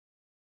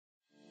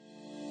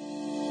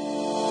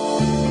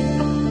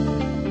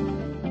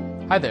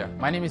Hi there,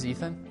 my name is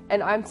Ethan.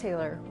 And I'm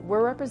Taylor.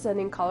 We're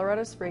representing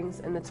Colorado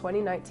Springs in the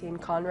 2019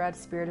 Conrad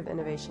Spirit of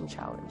Innovation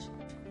Challenge.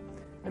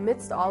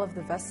 Amidst all of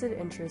the vested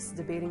interests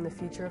debating the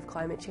future of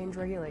climate change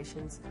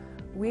regulations,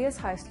 we as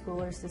high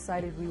schoolers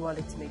decided we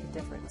wanted to make a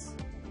difference.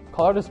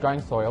 Colorado's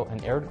drying soil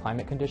and arid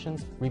climate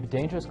conditions reap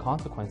dangerous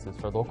consequences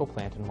for local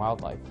plant and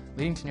wildlife,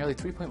 Leading to nearly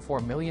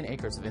 3.4 million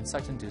acres of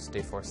insect-induced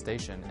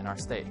deforestation in our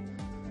state.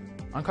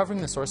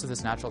 Uncovering the source of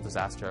this natural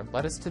disaster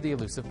led us to the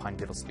elusive pine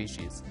beetle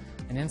species,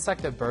 an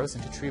insect that burrows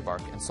into tree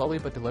bark and slowly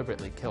but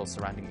deliberately kills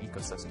surrounding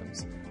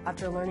ecosystems.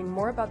 After learning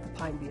more about the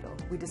pine beetle,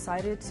 we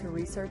decided to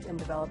research and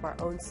develop our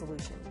own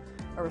solution,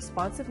 a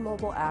responsive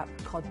mobile app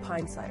called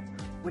PineSight,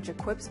 which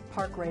equips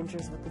park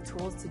rangers with the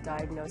tools to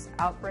diagnose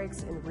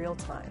outbreaks in real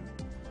time.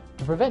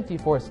 To prevent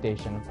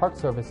deforestation, Park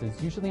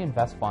Services usually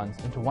invest funds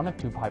into one of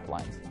two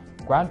pipelines,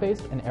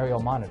 ground-based and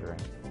aerial monitoring.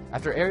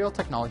 After aerial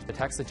technology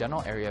detects the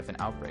general area of an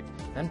outbreak,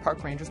 then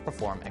park rangers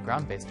perform a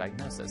ground-based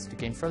diagnosis to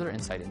gain further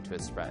insight into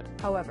its spread.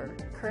 However,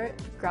 current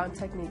ground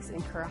techniques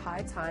incur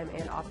high time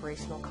and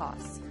operational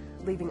costs,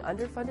 leaving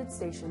underfunded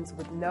stations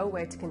with no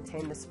way to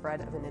contain the spread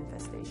of an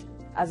infestation.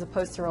 As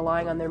opposed to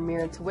relying on their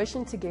mere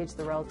intuition to gauge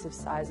the relative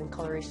size and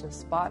coloration of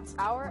spots,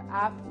 our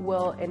app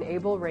will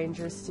enable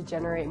rangers to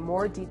generate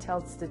more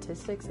detailed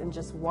statistics in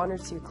just 1 or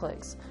 2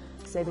 clicks,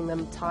 saving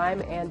them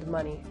time and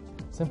money.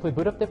 Simply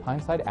boot up the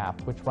PineSight app,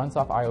 which runs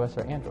off iOS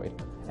or Android,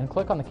 and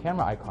click on the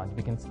camera icon to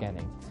begin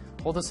scanning.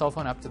 Hold the cell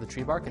phone up to the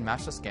tree bark and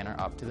match the scanner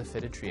up to the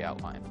fitted tree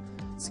outline.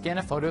 Scan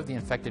a photo of the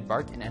infected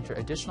bark and enter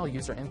additional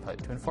user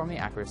input to inform the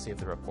accuracy of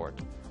the report.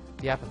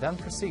 The app then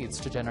proceeds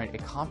to generate a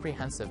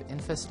comprehensive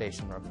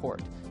infestation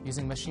report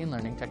using machine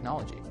learning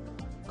technology.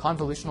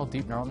 Convolutional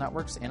Deep Neural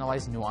Networks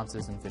analyze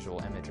nuances in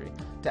visual imagery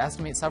to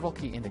estimate several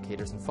key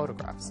indicators in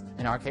photographs.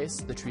 In our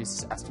case, the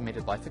tree's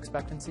estimated life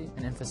expectancy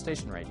and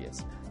infestation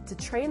radius. To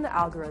train the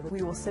algorithm,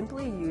 we will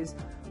simply use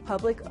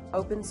public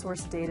open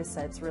source data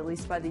sets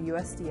released by the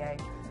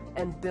USDA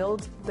and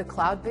build the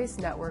cloud-based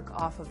network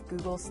off of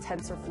Google's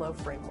TensorFlow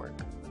framework.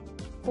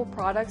 Full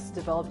products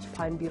developed for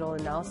pine beetle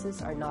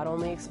analysis are not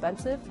only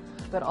expensive,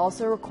 but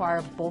also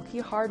require bulky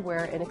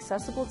hardware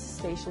inaccessible to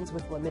stations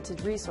with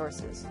limited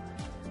resources.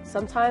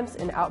 Sometimes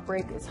an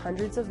outbreak is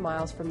hundreds of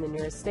miles from the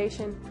nearest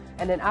station,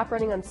 and an app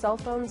running on cell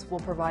phones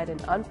will provide an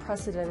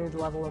unprecedented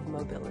level of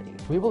mobility.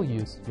 We will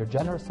use your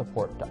generous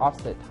support to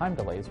offset time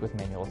delays with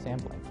manual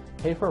sampling,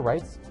 pay for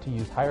rights to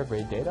use higher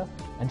grade data,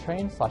 and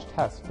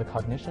train/test the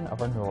cognition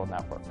of our neural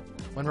network.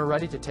 When we're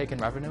ready to take in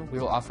revenue, we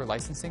will offer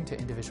licensing to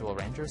individual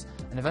rangers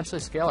and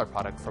eventually scale our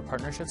product for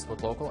partnerships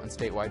with local and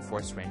statewide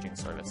forest ranging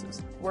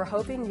services. We're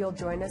hoping you'll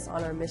join us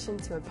on our mission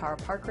to empower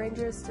park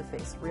rangers to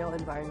face real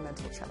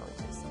environmental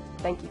challenges.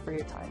 Thank you for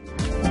your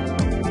time.